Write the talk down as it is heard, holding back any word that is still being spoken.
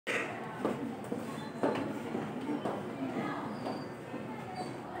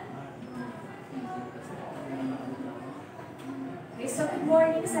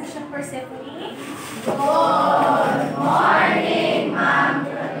morning, Section Persephone. Good morning, Ma'am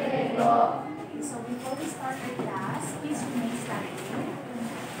Rodrigo. So before we start our class, please remain standing.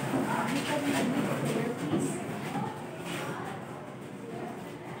 You can read the prayer, please.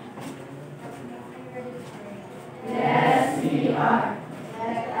 Yes, we are.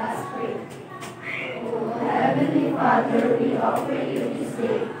 Let us pray. O Heavenly Father, we offer you this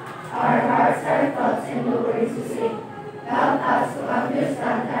day our hearts, our thoughts, and the words to say. Help us to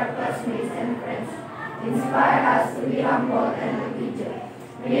understand our classmates and friends. Inspire us to be humble and obedient.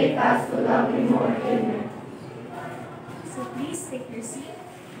 Make us to love you more. Amen. So please take your seat.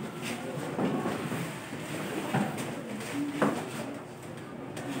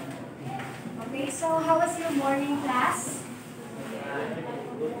 Okay, so how was your morning class?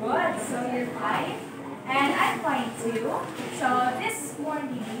 Good, so you're fine. And I'm fine too. So this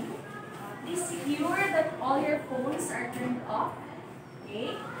morning, please secure that all your phones are turned off.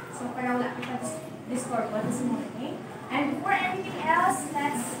 Okay? So para wala kita disturb this morning. And before anything else,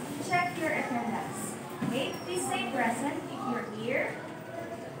 let's check your attendance. Okay? Please say present if you're here.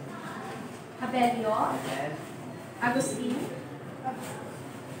 Abelio. Agustin.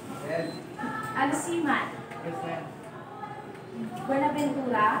 Alusiman.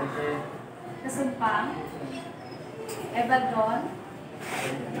 Buenaventura. Kasumpang. Evadron.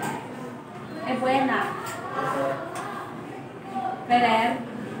 Ebuena. Ferrer.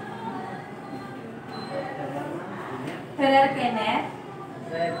 Ferrer Kenneth.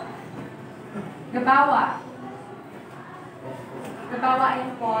 Gabawa. Gabawa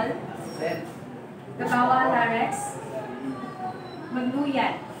and Paul. Gabawa Larex.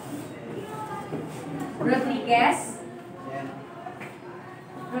 Magluyan. Rodriguez.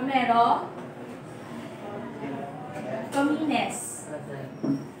 Romero. Comines.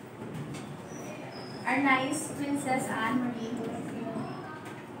 Arnaiz Princess Anne Marie.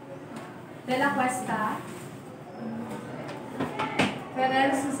 De la Cuesta.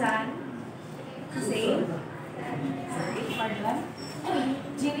 Ferrer Suzanne. Hussein. Sorry, pardon.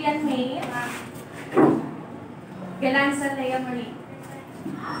 Jillian May. Galanza Lea Marie.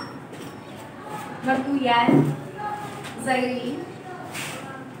 Magduyan. Zairine.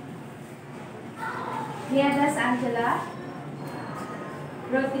 Nieves Angela.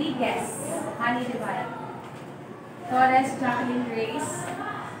 Rodriguez. Honey Divine. Torres Jacqueline Grace.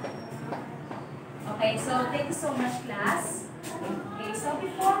 Okay, so thank you so much, class. Okay, so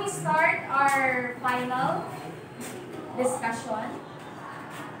before we start our final discussion,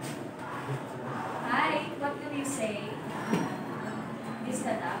 hi, what will you say? Please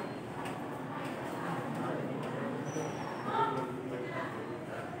stand up.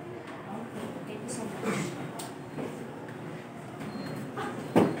 Thank you so much.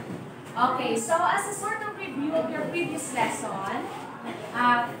 Okay, so as a sort of review of your previous lesson,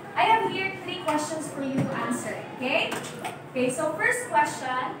 I have here 3 questions for you to answer, okay? Okay, so first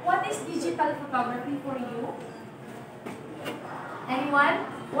question, what is digital photography for you? Anyone?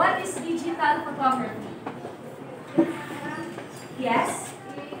 What is digital photography? Yes?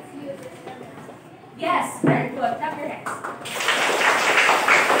 Yes, very good. Clap your hands.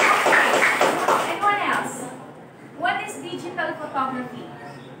 Okay. Anyone else? What is digital photography?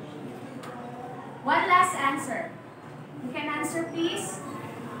 One last answer. You can answer, please.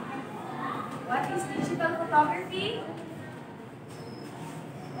 What is digital photography?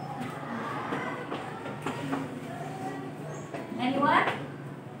 Anyone?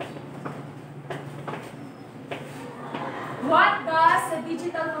 What does a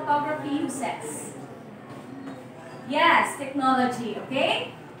digital photography uses? Yes, technology,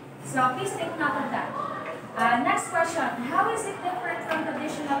 okay? So please take note of that. Next question, how is it different from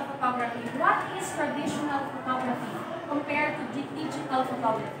traditional photography? What is traditional photography compared to digital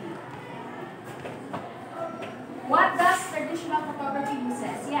photography? What does traditional photography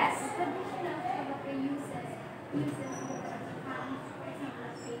uses? Yes? Traditional photography uses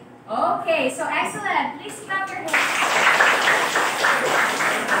Okay, so excellent. Please clap your hands.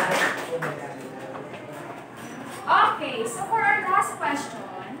 Okay, so for our last question,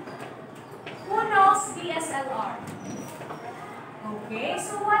 who knows DSLR? Okay,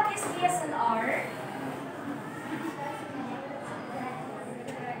 so what is DSLR?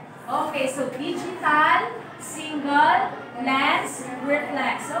 Okay, so digital, single, lens,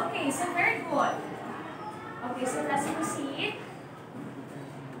 reflex. Okay, so very good. Okay, so let's proceed.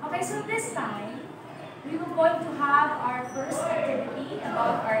 Okay, so this time, we were going to have our first activity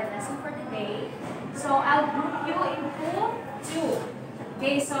about our lesson for today. So I'll group you into 2.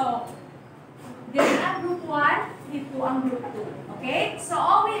 Okay, so this is group 1, dito ang group 2. Okay, so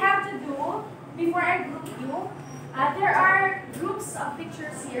all we have to do before I group you There are groups of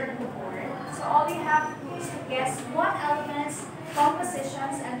pictures here on the board. So all you have to do is to guess what elements,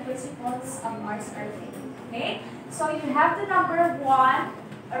 compositions, and principles of Mars are they. Okay? So you have the number 1,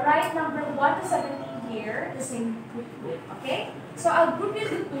 write number 1 to 17 here, the same group. Okay? So I'll group you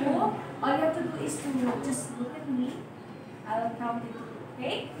into 2. All you have to do is to just look at me. I'll count it.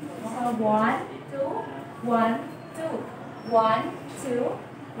 Okay? So 1, 2, 1, 2. 1, 2,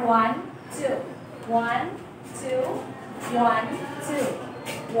 1, 2. 1, 2, 1, 2. 1,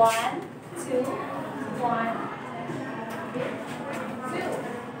 2, 1, 2. 1, 2,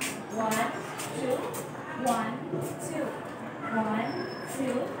 1, 2. 1,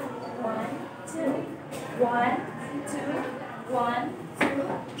 2, 1, 2. 1, 2, 1, 2.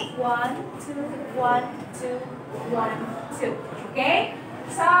 1, 2, 1, 2, 1, 2. Okay?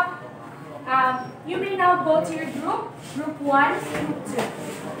 So, you may now go to your group 1, group 2.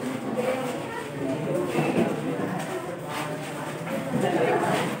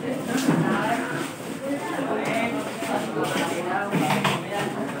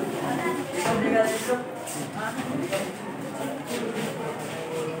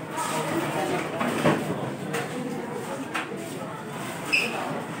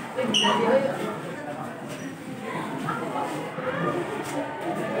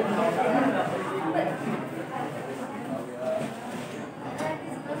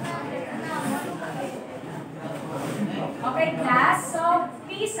 Okay, class. So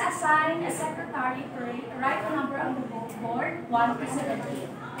please assign a secretary for write the number on the board 1 to 17.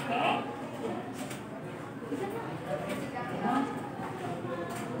 Okay?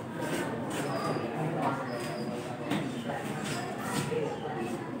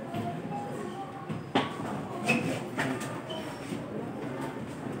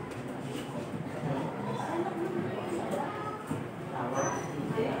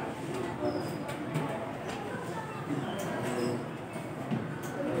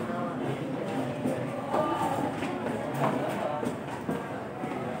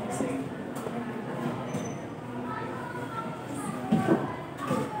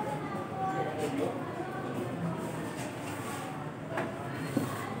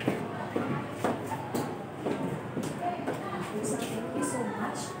 So thank you so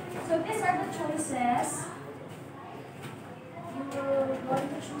much. So these are the choices you're going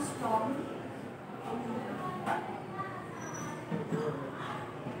to choose from.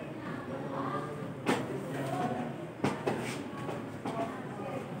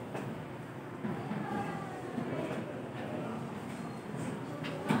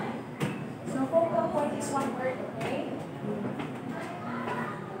 So focal point is one word, okay?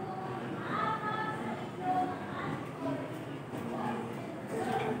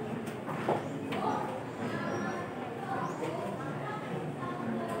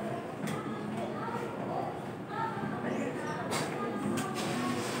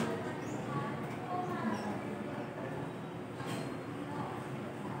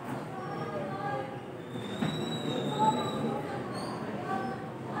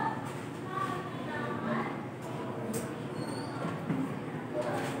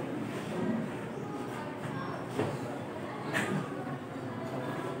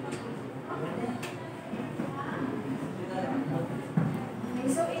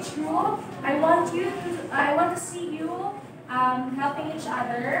 I want to see you helping each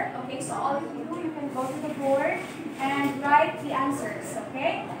other. Okay, so all of you can go to the board and write the answers.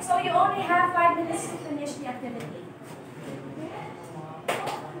 Okay, so you only have 5 minutes to finish the activity.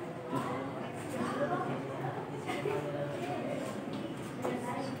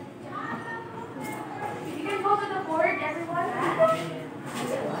 You can go to the board, everyone.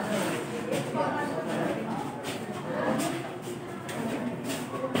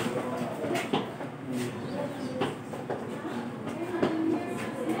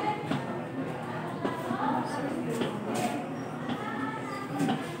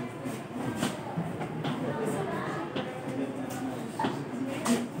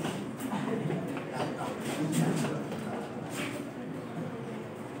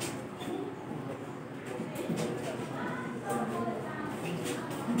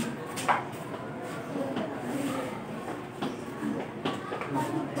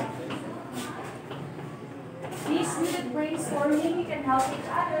 Please do the brainstorming. You can help each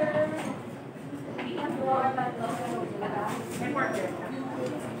other. We can go on that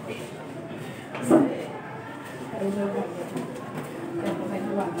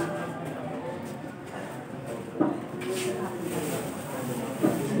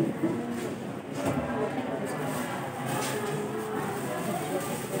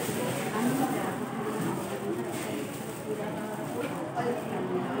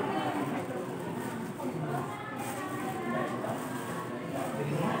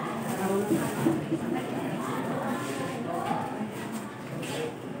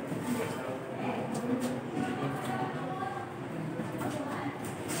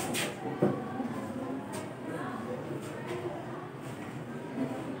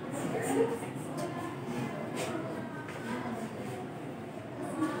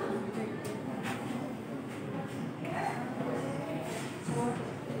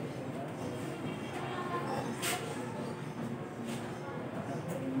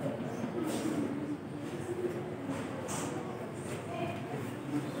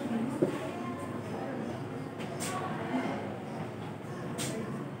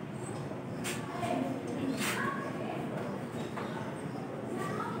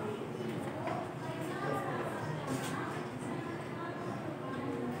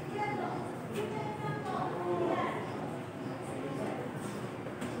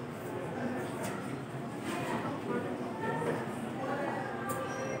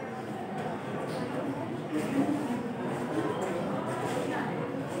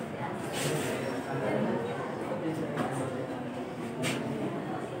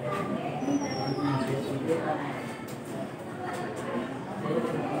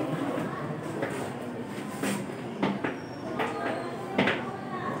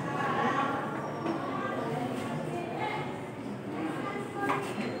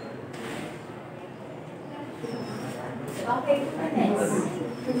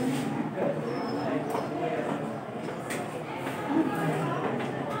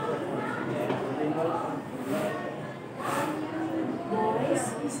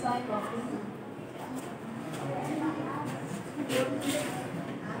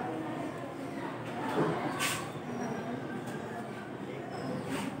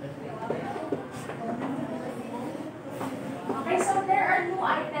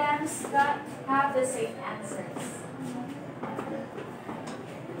items that have the same answers?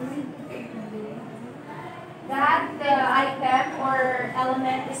 That the item or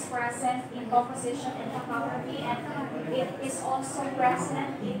element is present in composition and topography, and it is also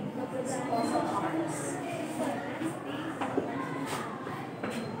present in the principles of arts.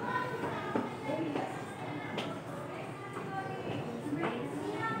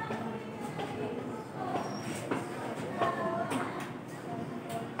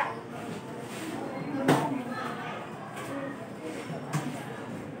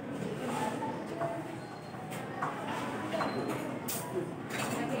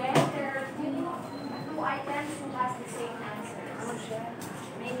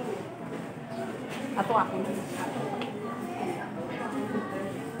 Ato ako.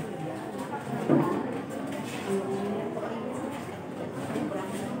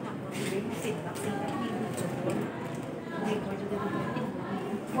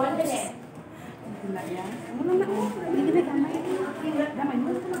 One minute.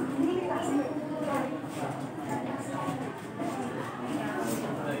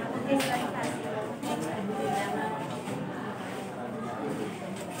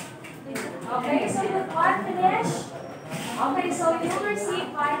 Okay, so you can't finish. Okay, so you will receive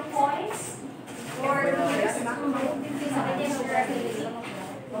 5 points for this activity.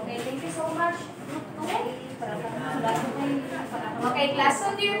 Okay, thank you so much. Okay, class,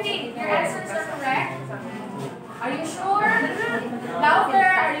 so do you think your answers are correct? Are you sure?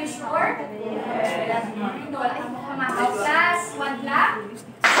 Louder, are you sure? Yes. Class, 1 clap. 2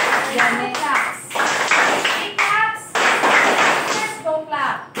 claps. 3 claps. Just don't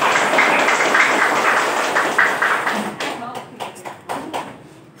clap.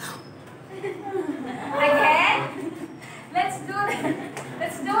 Again? Let's do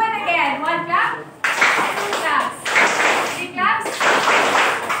it again. 1 clap. 2 claps. 3 claps.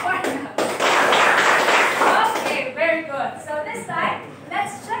 4 claps. Okay, very good. So this time,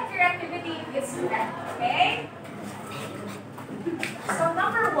 let's check your activity if it's correct. Okay? So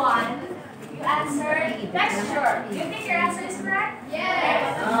number 1, you answered texture. Do you think your answer is correct?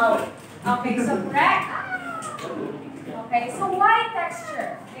 Yes. Okay, so correct. Okay, so why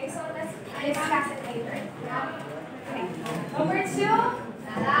texture? Okay, so let's discuss it later. Okay. Number 2,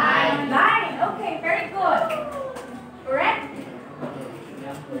 line. Line. Okay, very good. Correct.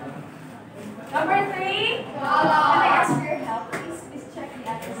 Number 3, Color. can I ask for your help, please? Please check the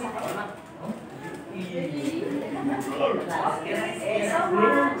other side. Okay, thank you so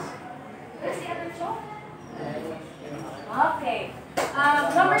much. Where's the other chalk? Okay.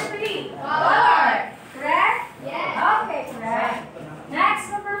 Number 3, color. Correct? Yes. Okay, correct. Next,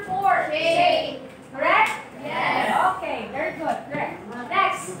 number 4, Shape. correct? Yes. Okay, very good, correct.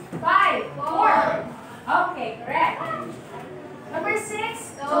 Next, 5, 4. Okay, correct. Number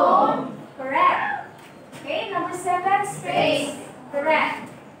 6, tone. Correct. Okay, number 7, space. Correct.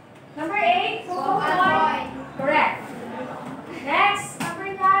 Number 8, focal point. Correct. Next,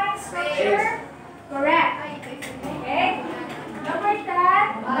 number 9, structure. Correct. Okay. Number 10,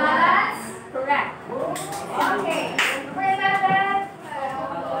 balance. Correct. Okay. Number 11,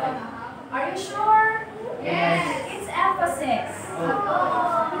 are you sure? Yes. It's emphasis.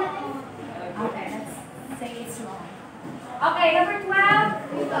 Okay, let's say it's wrong. Okay, number 12,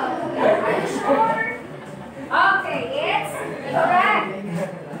 are you sure? Okay, it's correct.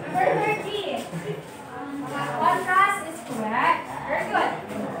 Number 13, contrast is correct. Very good.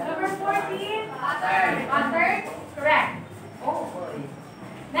 Number 14, pattern, correct.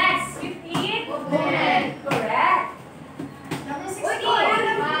 Next, 15, correct. Number 16,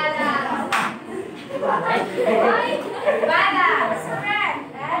 balance, correct.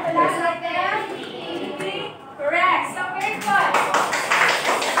 And the last item, correct. So very good.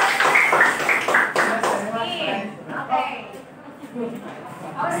 16, okay.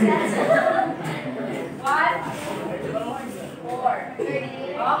 How's the answer? 1, 2, 4.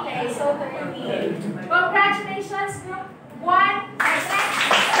 Okay, so 13. Congratulations, group 1.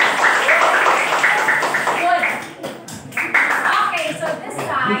 Good. Okay, so this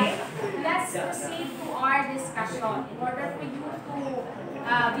time, let's proceed to our discussion in order for you to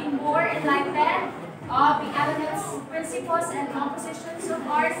be more enlightened of the elements, principles, and compositions of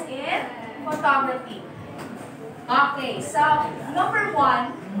arts in photography. Okay, so number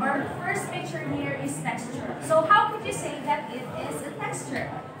 1, our first picture here is texture. So how could you say that it is a texture?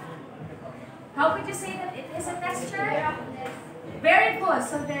 How could you say that it is a texture? Very good.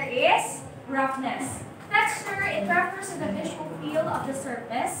 So there is roughness. Texture, it refers to the visual feel of the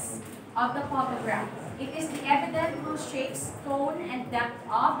surface of the photograph. It is the evident through shapes, tone, and depth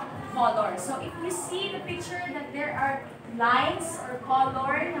of color. So if you see the picture that there are lines or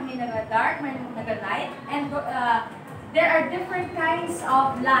color na may naga-dark, may naga-light, and there are different kinds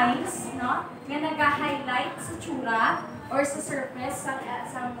of lines, no? Na naga-highlight sa tsura or sa surface sa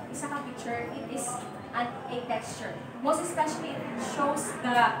isa ka picture, it is a texture. Most especially, it shows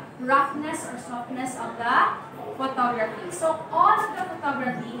the roughness or softness of the photography. So all of the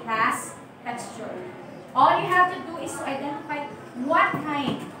photography has texture. All you have to do is to identify what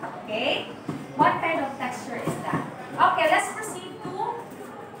kind, okay? What kind of texture is that? Okay, let's proceed to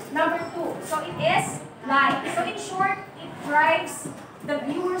number 2. So it is light. So in short, it drives the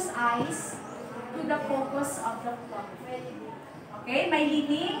viewer's eyes to the focus of the photography. Okay, may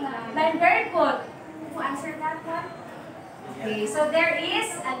leading? Then very good. Who answered that one? Okay, so there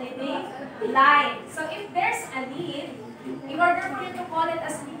is a leading line. So if there's a lead, in order for you to call it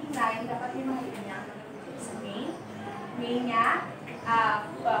as leading line, dapat yung mga lead niya. So main niya,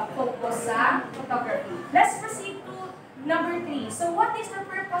 focus sa photography. Let's proceed to number 3. So what is the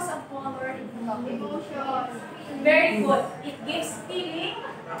purpose of color in photography? Very good. It gives feeling.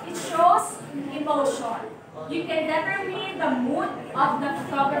 It shows emotion. You can determine the mood of the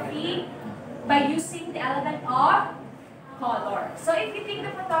photography by using the element of color. So if you think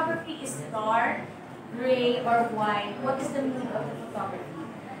the photography is dark, gray, or white, what is the mood of the photography?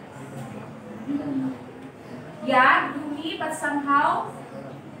 Yeah, gloomy, but somehow,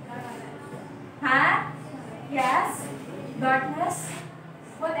 yes, darkness.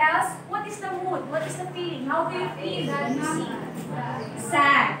 What else? What is the mood? What is the feeling? How do you feel when you see?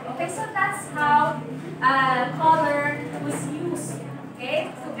 Sad. Okay, so that's how color was used,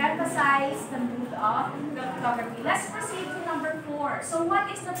 okay, to emphasize the mood of the photography. Let's proceed to number 4. So what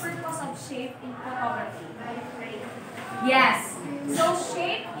is the purpose of shape in photography? Yes. So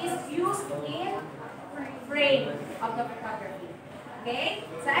shape is used in frame of the photography. Okay?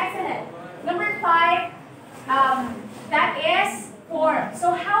 So excellent. Number 5, that is form.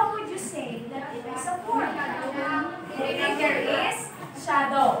 So how would you say that it is a form? If there is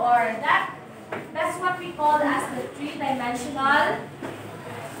shadow, or that's what we call as the three-dimensional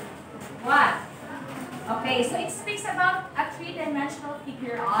what? Okay, so it speaks about a three-dimensional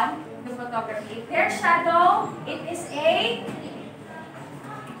figure on the photography. If there's shadow, it is a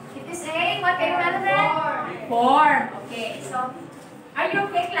what kind of element? Form. Okay, so are you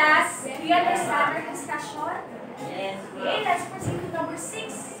okay, class? Do you understand our discussion? Yes. Okay, let's proceed to number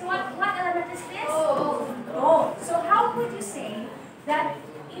 6. So what element is this? Tone. So how would you say that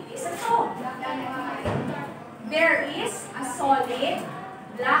it is a tone? There is a solid,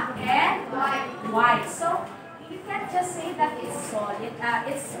 black and white. So you can't just say that it's solid,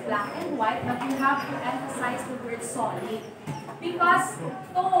 it's black and white, but you have to emphasize the word solid. Because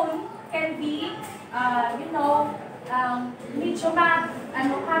tone can be, medyo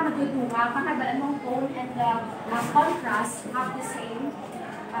maduduha, kakaibalan mong tone and the contrast have the same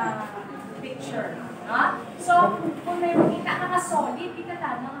picture. So, kung may makita ka solid, kita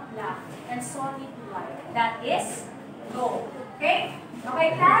tama black and solid white. That is tone. Okay? Okay,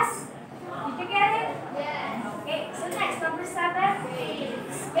 class? Did you get it? Yes. Okay, so next, number 7.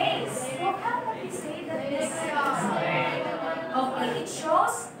 Space. So, how would you say that this is? Okay, it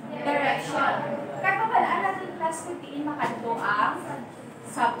shows direction. Kaya pabalaan natin class kung tiin makanto ang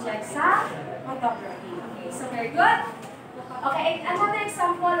subject sa photography. Okay, so very good. Okay, another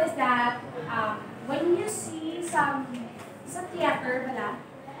example is that when you see sa theater,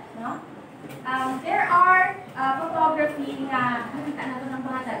 no? There are photography na nakita na ito ng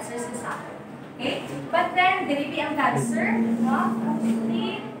mga dancers sa okay? But then, diribi ang dancer, no?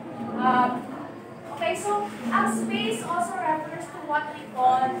 Okay, so ang space also refers to what we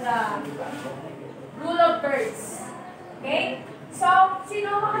call the rule of thirds. Okay? So,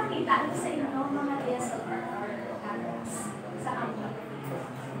 sino makakita sa inyo mga DSLR or cameras sa camera?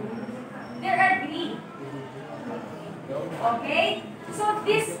 There are green. Okay? So,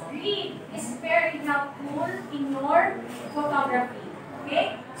 this green is very helpful in your photography.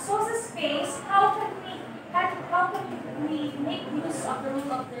 Okay? So, sa space, how can we make use of the rule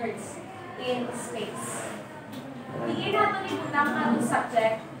of thirds in space? Tingin natin yung ang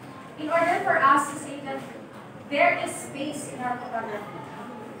subject in order for us to say that there is space in our photography.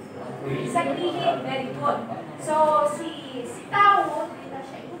 Sa gilid, very good. So, si tao, dito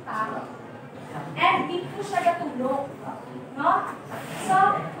siya utang, and dito siya gatulog. No? So,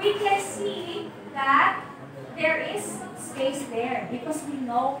 we can see that there is space there because we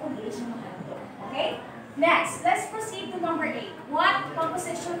know kung di siya makanto. Okay? Next, let's proceed to number 8. What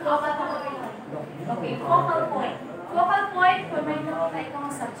composition of a focal point? Okay, focal point. Focal point, kung may nakita itong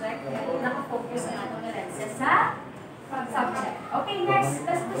subject, nakafocus ang atong lenses sa subject. Okay, next,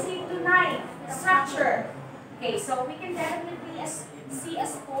 let's proceed to Okay, so we can definitely see a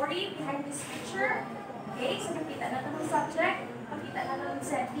story behind this picture. Okay, so nakita na ito ng subject, nakita na ito ng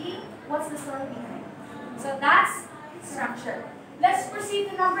setting, what's the story behind? So that's structure. Let's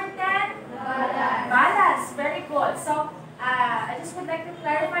proceed to number 10. Balance. Balance, very good. So, I just would like to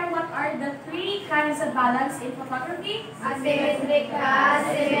clarify what are the 3 kinds of balance in photography? Asymmetrical,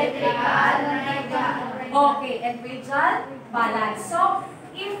 symmetrical, radial. Okay, and radial balance. So,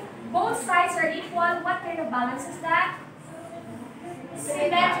 if both sides are equal, what kind of balance is that?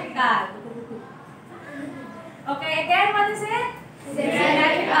 Symmetrical. Okay, again, what is it?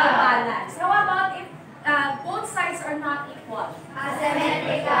 Symmetrical balance. How about if both sides are not equal?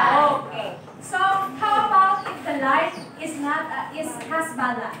 Asymmetrical. Okay. So, how about if the light is not has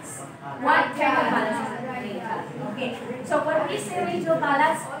balance? What kind of balance is it? Radial. Okay. So, when we say radial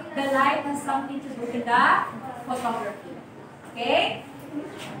balance, the light has something to do with the photography. Okay?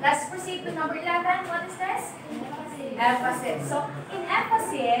 Let's proceed to number 11. What is this? Emphasis. So, in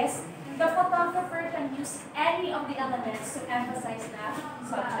emphasis, the photographer can use any of the elements to emphasize the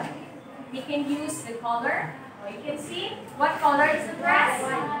subject. He can use the color. You can see what color is the dress?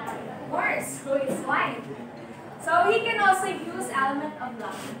 Of course, so it's white. So he can also use element of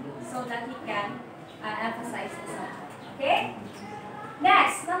light so that he can emphasize the subject. Okay?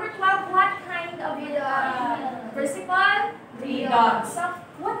 Next, number 12. What kind of principle? Rhythm. So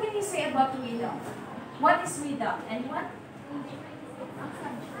what can you say about rhythm? What is rhythm? Anyone?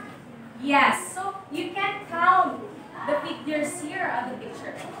 Yes. So you can count the figures here on the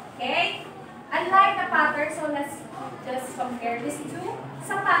picture. Okay? Unlike the pattern, so let's just compare these two.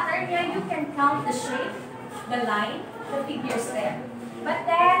 Sa pattern niya, you can count the shape, the line, the figures there. But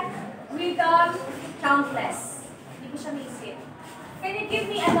then, rhythm, countless. Hindi ko siya maisip. Can you give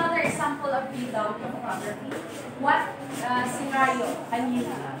me another example of rhythm in photography? What scenario can you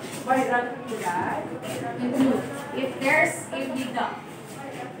include if there's a rhythm?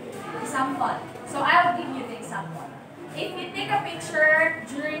 Example. So I'll give you the example. If you take a picture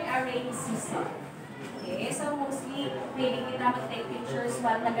during a rainy season, okay, so mostly maybe kita mag-take pictures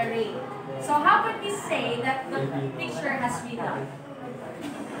while nag-rain. So how could we say that the picture has rhythm?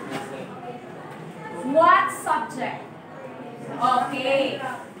 What subject? Okay,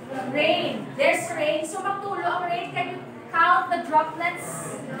 rain. There's rain. So magtulo ang rain. Can you count the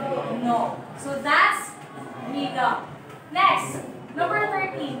droplets? No. So that's rhythm. Next, number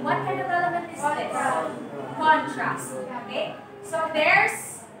 13. What kind of element is this? Contrast. Okay? So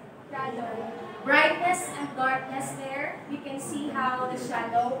there's brightness and darkness there. You can see how the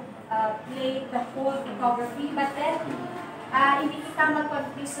shadow played the whole photography. But then, hindi kita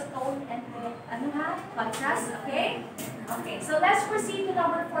mag-confuse sa tone and contrast. Okay? Okay. So let's proceed to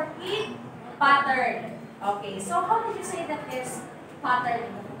number 14. Pattern. Okay. So how would you say that is pattern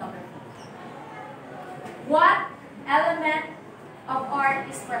in the photography? What element of art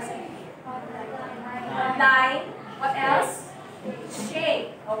is present here? Line. What else?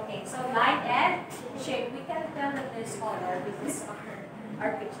 Shape. Okay, so line and shape. We can tell that there's color because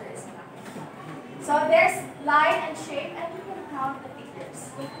our picture is black. So there's line and shape, and you can count the figures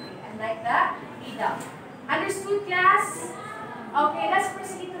quickly. And like that, rhythm. Understood, class? Okay, let's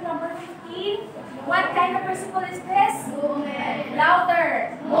proceed to number 15. What kind of principle is this? Movement.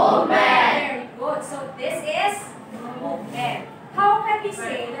 Louder. Movement. Very good. So this is movement. How can we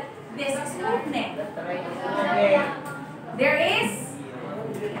say that this is movement? There is,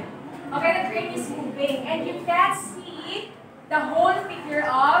 okay, the train is moving, and you can see the whole figure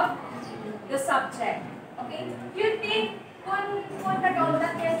of the subject. Okay? You think, kung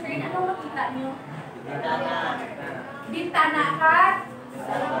nag-aulat yung train, anong makita nyo? Bintana ka,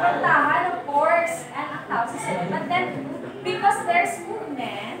 pantahan, of course, and ang tao sa sunod. But then, because there's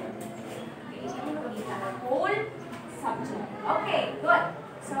movement, okay, you can makita the whole subject. Okay, good.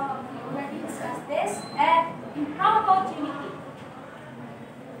 So, we already discussed this. And how about unity?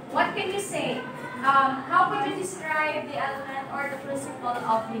 What can you say? How could you describe the element or the principle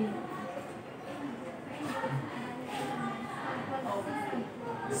of unity?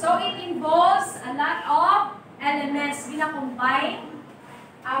 So, it involves a lot of elements gina-combine.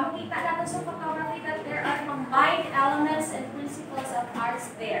 Makita natin sa photography that there are combined elements and principles of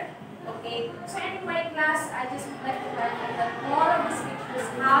arts there. Okay, so in my class, I just would like to clarify that all of these pictures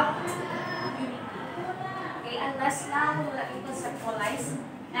have unity. Okay, unless lang wala ito sexualized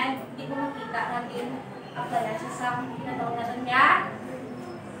and hindi ko makita natin applyan siya sa pinatawag niya.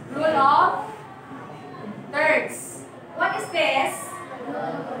 Rule of thirds. What is this?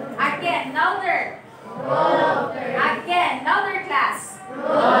 Again, louder. Rule of thirds. Again, louder, class.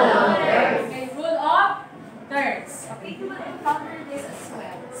 Rule of thirds. Okay, rule of thirds. Okay, you will encounter this as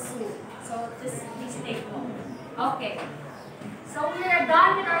well. So just please take note. Okay. So we are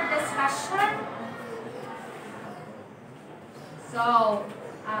done with our discussion. So,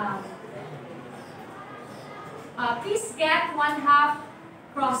 please get 1/2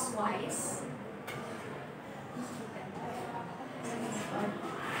 crosswise.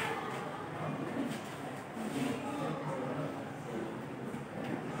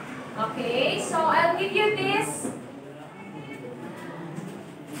 Okay, so I'll give you this.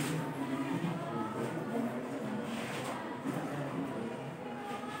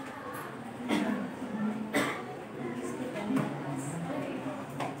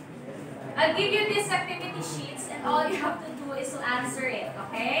 I'll give you these activity sheets and all you have to do is to answer it,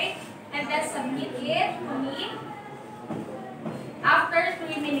 okay? And then submit it to me after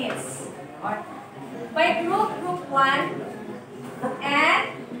 3 minutes. By group 1 and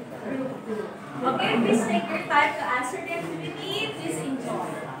group 2. Okay, please take your time to answer the activity. Please enjoy.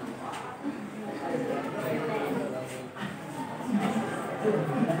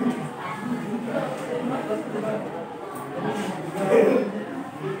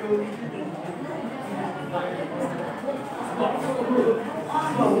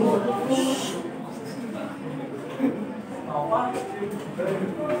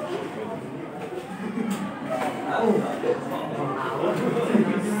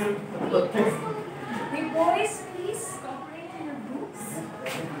 The boys, please cooperate in your groups.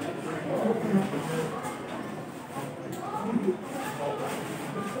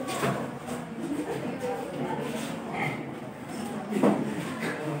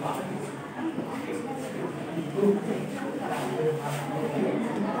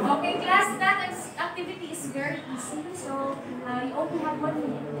 Okay, class, that activity is very easy. So, you only have 1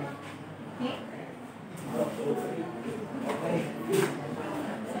 minute. Okay?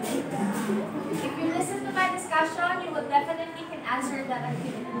 If you listen to my discussion, you will definitely can answer that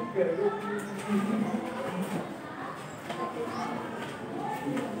activity.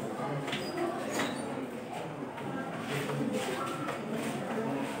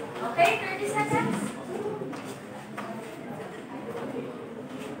 Okay, 30 seconds.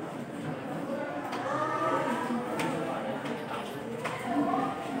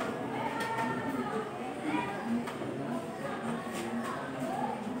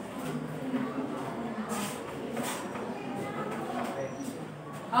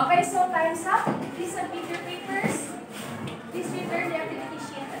 Okay, so time's up. Please submit your papers. Please prepare the activity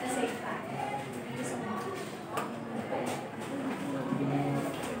sheet at the same time. Thank you so much.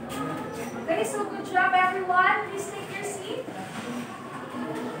 Okay, so good job everyone. Please take your seat.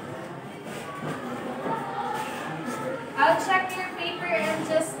 I'll check your paper and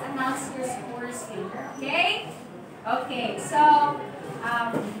just announce your scores later, okay? Okay, so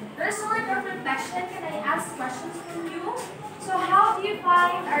first word of reflection, can I ask questions from you? So how do you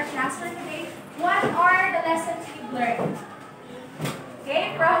find our class for today? What are the lessons you've learned?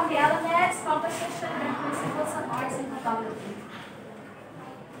 Okay, from the elements, composition, and principles of arts and photography.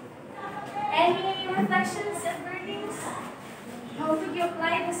 Any reflections and learnings? How did you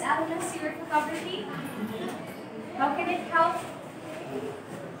apply these elements to your photography? How can it help?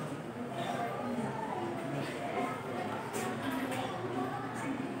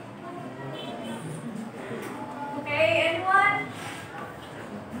 Okay, anyone?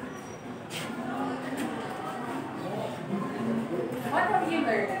 What have you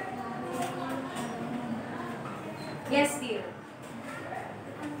learned? Yes, dear.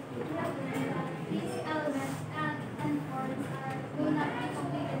 These elements and forms will not be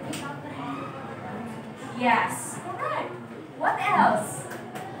completed without the help of our. Yes, correct. What else?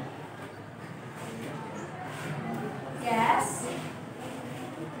 Yes?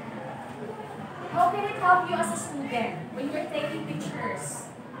 How can it help you as a student when you're taking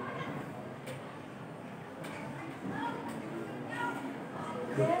pictures?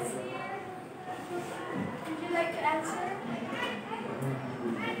 Yes, dear? Would you like to answer?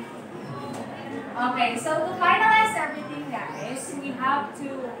 Okay, so to finalize everything, guys, we have to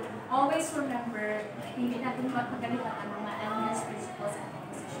always remember hindi natin magpagalitan ng mga elements, principles, and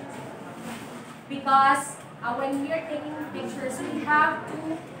compositions. Because when we are taking pictures, we have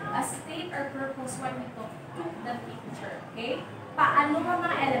to state our purpose why we took the picture. Okay? Paano ba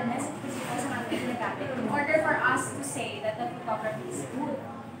mga elements and principles ang ating ginagamit in order for us to say that the photography is good,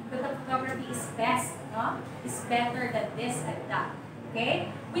 that the photography is best, no? Is better than this and that.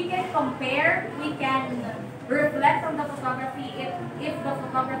 Okay? We can compare, we can reflect from the photography if the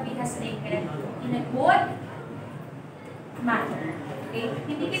photography has taken in a good manner. Okay?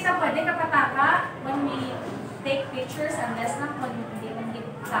 Hindi kita pwede kapataka when we take pictures unless na pag hindi man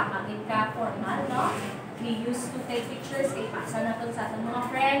tama ka formal, no? We used to take pictures, ipasa na to sa ating mga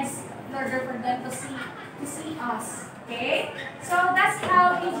friends, in order for them to see us. Okay? So that's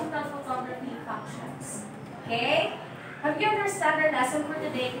how digital photography functions. Okay? Have you understand our lesson for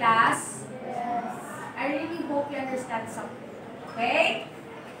today, class? Yes. I really hope you understand something. Okay?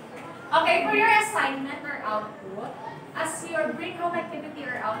 Okay, for your assignment or output, as your bring home activity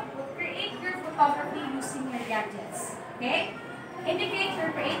or output, create your photography using your gadgets. Okay? Indicate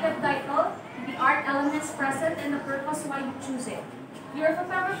your creative title, the art elements present, and the purpose why you choose it. Your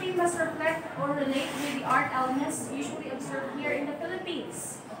photography must reflect or relate with the art elements usually observed here in the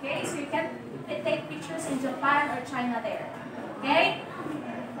Philippines. Okay? So you can take pictures in Japan or China there. Okay?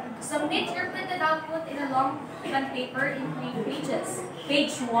 Submit your printed output in a long bond paper in 3 pages.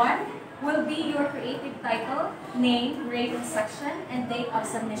 Page 1 will be your creative title, name, grade, section, and date of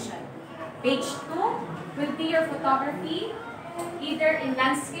submission. Page 2 will be your photography, either in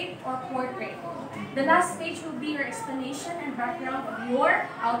landscape or portrait. The last page will be your explanation and background of your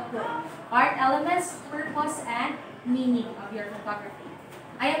output, art elements, purpose, and meaning of your photography.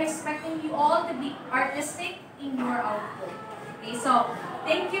 I am expecting you all to be artistic in your output. Okay, so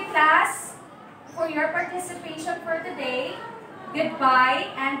thank you, class, for your participation for today. Goodbye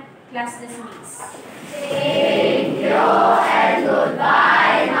and class dismissed. Thank you and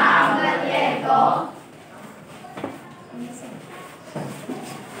goodbye, Ma'am Gallego.